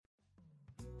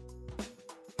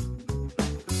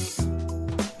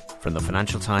From the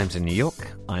Financial Times in New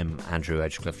York, I'm Andrew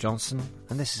Edgecliffe-Johnson,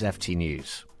 and this is FT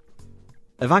News.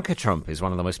 Ivanka Trump is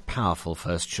one of the most powerful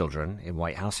first children in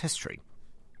White House history.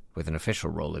 With an official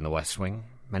role in the West Wing,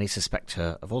 many suspect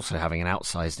her of also having an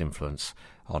outsized influence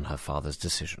on her father's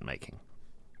decision-making.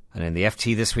 And in the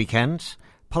FT this weekend,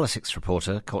 politics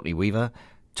reporter Courtney Weaver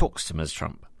talks to Ms.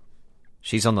 Trump.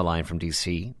 She's on the line from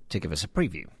DC to give us a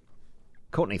preview.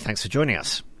 Courtney, thanks for joining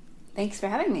us. Thanks for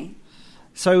having me.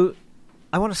 So,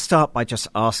 I want to start by just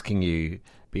asking you,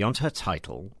 beyond her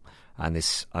title and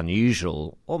this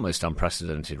unusual, almost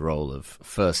unprecedented role of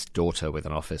first daughter with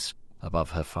an office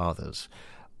above her father's,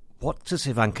 what does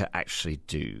Ivanka actually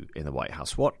do in the White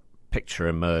House? What picture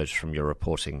emerged from your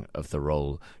reporting of the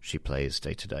role she plays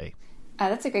day to day?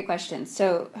 That's a great question.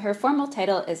 So her formal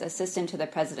title is Assistant to the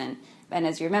President. And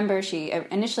as you remember, she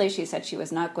initially said she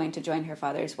was not going to join her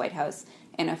father's White House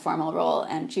in a formal role.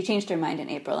 And she changed her mind in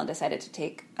April and decided to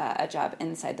take a job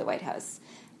inside the White House.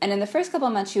 And in the first couple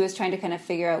of months, she was trying to kind of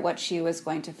figure out what she was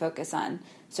going to focus on.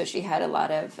 So she had a lot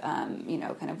of,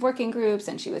 kind of working groups,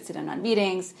 and she would sit in on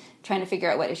meetings, trying to figure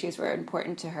out what issues were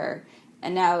important to her.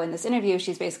 And now in this interview,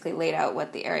 she's basically laid out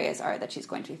what the areas are that she's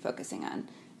going to be focusing on.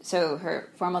 So her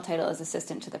formal title is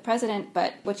Assistant to the President,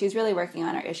 but what she's really working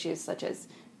on are issues such as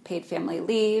paid family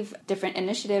leave, different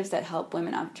initiatives that help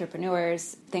women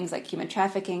entrepreneurs, things like human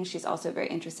trafficking. She's also very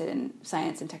interested in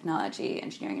science and technology,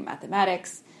 engineering and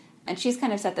mathematics. And she's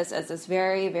kind of set this as this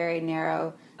very, very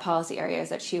narrow policy areas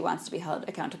that she wants to be held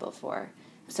accountable for.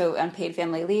 So on paid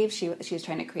family leave, she's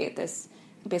trying to create this,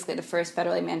 basically the first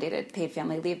federally mandated paid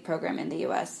family leave program in the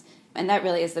U.S., and that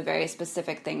really is the very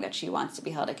specific thing that she wants to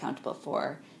be held accountable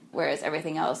for, whereas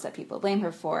everything else that people blame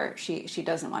her for, she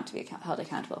doesn't want to be held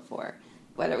accountable for,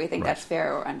 whether we think that's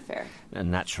fair or unfair.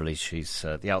 And naturally, she's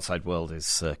the outside world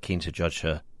is keen to judge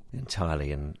her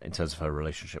entirely in terms of her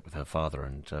relationship with her father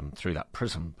and through that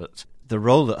prism. But the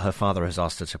role that her father has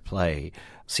asked her to play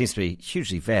seems to be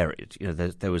hugely varied. You know,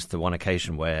 there was the one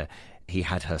occasion where he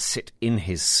had her sit in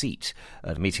his seat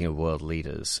at a meeting of world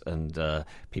leaders, and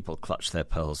people clutched their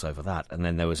pearls over that. And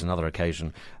then there was another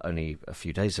occasion only a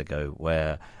few days ago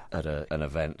where at an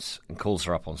event, and calls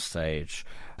her up on stage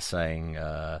saying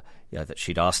that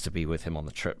she'd asked to be with him on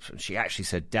the trip. And she actually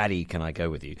said, "Daddy, can I go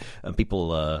with you?" And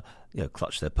people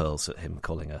clutched their pearls at him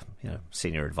calling a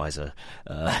senior advisor,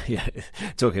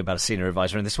 talking about a senior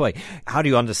advisor in this way. How do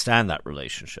you understand that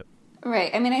relationship?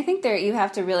 Right. I mean, I think you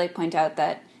have to really point out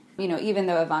that, even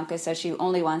though Ivanka says she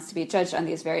only wants to be judged on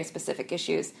these very specific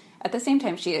issues, at the same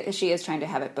time, she is trying to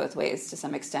have it both ways to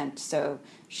some extent. So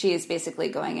she is basically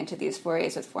going into these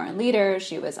forays with foreign leaders.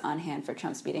 She was on hand for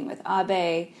Trump's meeting with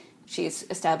Abe. She's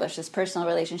established this personal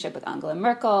relationship with Angela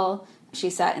Merkel. She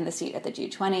sat in the seat at the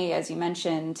G20, as you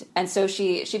mentioned. And so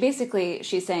she's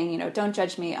saying, don't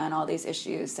judge me on all these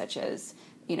issues, such as,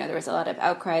 there was a lot of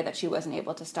outcry that she wasn't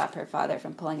able to stop her father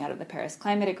from pulling out of the Paris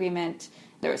Climate Agreement.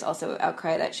 There was also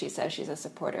outcry that she says she's a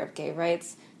supporter of gay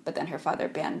rights, but then her father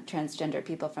banned transgender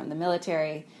people from the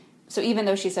military. So even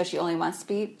though she says she only wants to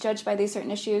be judged by these certain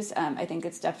issues, I think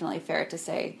it's definitely fair to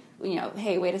say,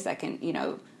 hey, wait a second,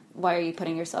 why are you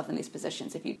putting yourself in these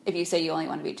positions if you say you only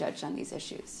want to be judged on these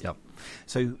issues? Yep.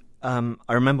 So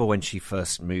I remember when she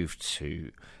first moved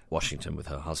to Washington with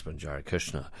her husband, Jared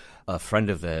Kushner, a friend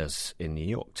of theirs in New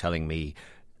York telling me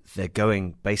they're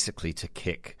going basically to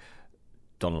kick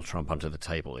Donald Trump under the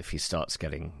table if he starts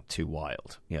getting too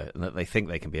wild, and that they think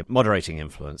they can be a moderating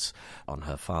influence on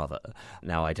her father.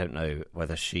 Now, I don't know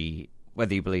whether you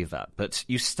believe that, but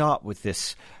you start with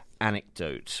this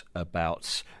anecdote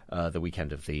about the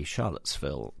weekend of the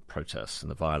Charlottesville protests and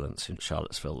the violence in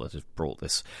Charlottesville that has brought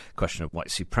this question of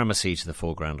white supremacy to the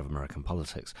foreground of American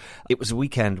politics. It was a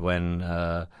weekend when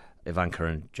Ivanka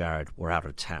and Jared were out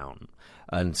of town,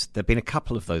 and there have been a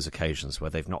couple of those occasions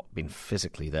where they've not been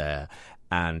physically there,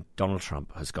 and Donald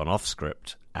Trump has gone off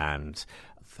script and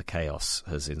the chaos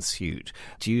has ensued.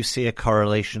 Do you see a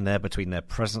correlation there between their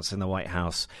presence in the White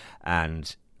House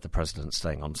and the president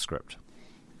staying on script?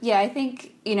 Yeah, I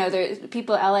think, there's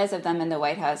people, allies of them in the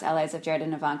White House, allies of Jared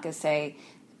and Ivanka say,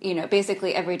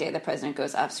 basically every day the president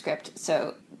goes off script.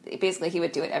 So basically he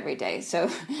would do it every day. So,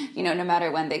 no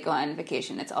matter when they go on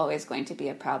vacation, it's always going to be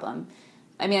a problem.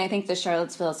 I mean, I think the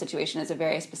Charlottesville situation is a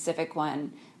very specific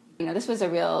one. This was a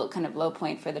real kind of low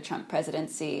point for the Trump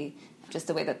presidency, just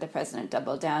the way that the president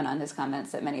doubled down on his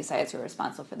comments that many sides were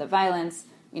responsible for the violence.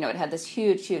 It had this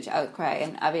huge, huge outcry,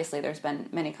 and obviously there's been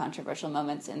many controversial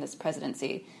moments in this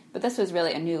presidency, but this was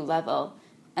really a new level.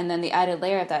 And then the added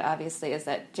layer of that, obviously, is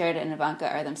that Jared and Ivanka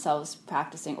are themselves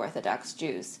practicing Orthodox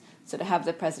Jews. So to have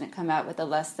the president come out with a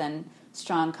less than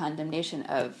strong condemnation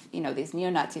of, these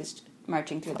neo-Nazis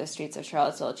marching through the streets of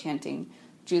Charlottesville chanting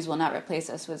Jews will not replace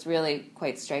us was really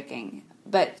quite striking.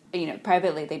 But,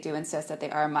 privately they do insist that they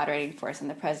are a moderating force in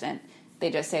the president. They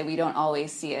just say we don't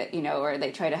always see it, or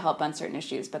they try to help on certain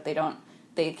issues, but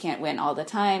they can't win all the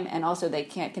time, and also they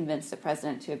can't convince the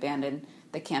president to abandon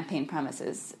the campaign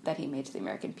promises that he made to the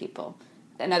American people.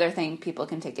 Another thing people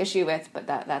can take issue with, but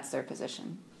that's their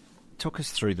position. Talk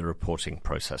us through the reporting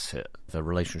process here. The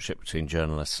relationship between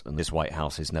journalists and this White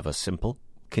House is never simple.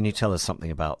 Can you tell us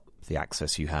something about the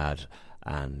access you had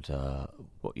and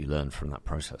what you learned from that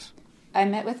process? I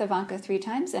met with Ivanka 3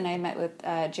 times, and I met with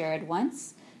Jared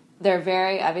once. They're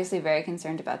obviously very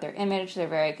concerned about their image. They're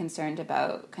very concerned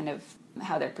about kind of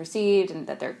how they're perceived and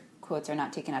that their quotes are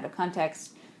not taken out of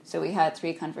context. So we had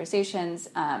 3 conversations,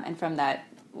 and from that,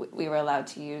 we were allowed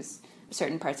to use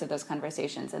certain parts of those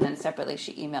conversations. And then separately,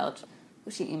 she emailed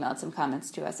some comments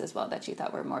to us as well that she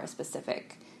thought were more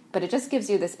specific. But it just gives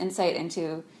you this insight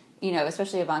into,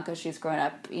 especially Ivanka, she's grown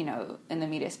up, in the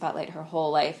media spotlight her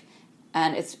whole life.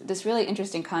 And it's this really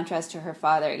interesting contrast to her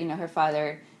father. Her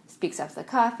father speaks off the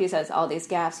cuff. He says all these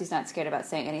gaffes. He's not scared about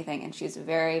saying anything. And she's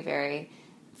very, very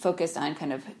focused on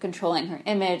kind of controlling her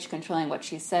image, controlling what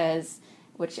she says,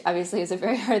 which obviously is a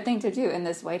very hard thing to do in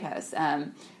this White House.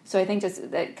 So I think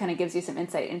just that kind of gives you some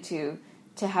insight into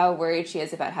how worried she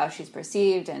is about how she's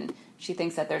perceived, and she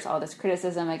thinks that there's all this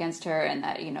criticism against her and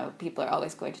that, people are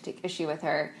always going to take issue with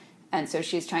her. And so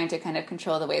she's trying to kind of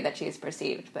control the way that she is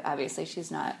perceived, but obviously she's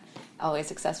not always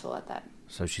successful at that.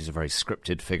 So she's a very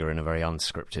scripted figure in a very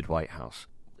unscripted White House.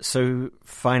 So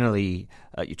finally,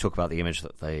 you talk about the image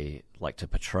that they like to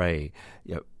portray.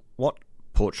 What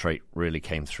portrait really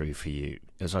came through for you?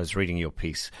 As I was reading your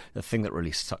piece, the thing that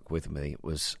really stuck with me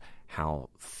was how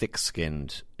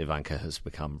thick-skinned Ivanka has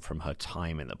become from her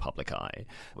time in the public eye,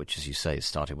 which, as you say,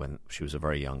 started when she was a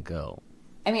very young girl.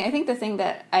 I mean, I think the thing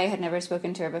that I had never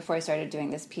spoken to her before I started doing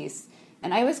this piece,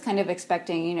 and I was kind of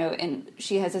expecting, and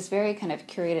she has this very kind of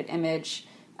curated image.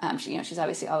 She's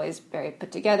obviously always very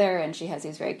put together, and she has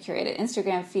these very curated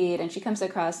Instagram feed, and she comes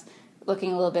across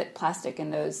looking a little bit plastic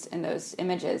in those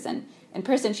images. And in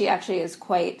person, she actually is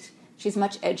she's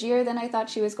much edgier than I thought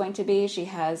she was going to be. She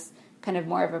has kind of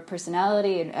more of a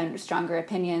personality and stronger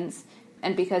opinions.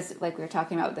 And because, like we were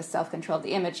talking about with the self-control of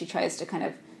the image, she tries to kind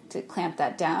of to clamp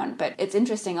that down. But it's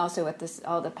interesting also with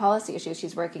all the policy issues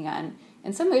she's working on.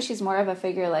 In some ways, she's more of a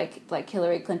figure like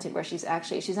Hillary Clinton, where she's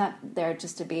not there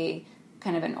just to be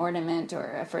kind of an ornament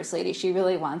or a first lady. She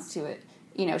really wants to,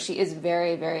 she is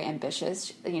very, very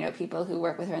ambitious. People who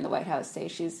work with her in the White House say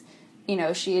she's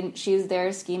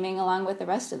there scheming along with the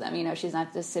rest of them. She's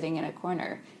not just sitting in a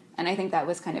corner. And I think that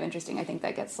was kind of interesting. I think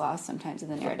that gets lost sometimes in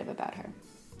the narrative about her.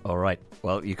 All right.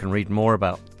 Well, you can read more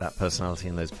about that personality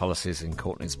and those policies in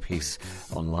Courtney's piece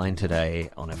online today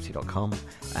on FT.com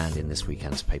and in this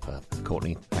weekend's paper.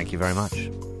 Courtney, thank you very much.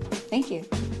 Thank you.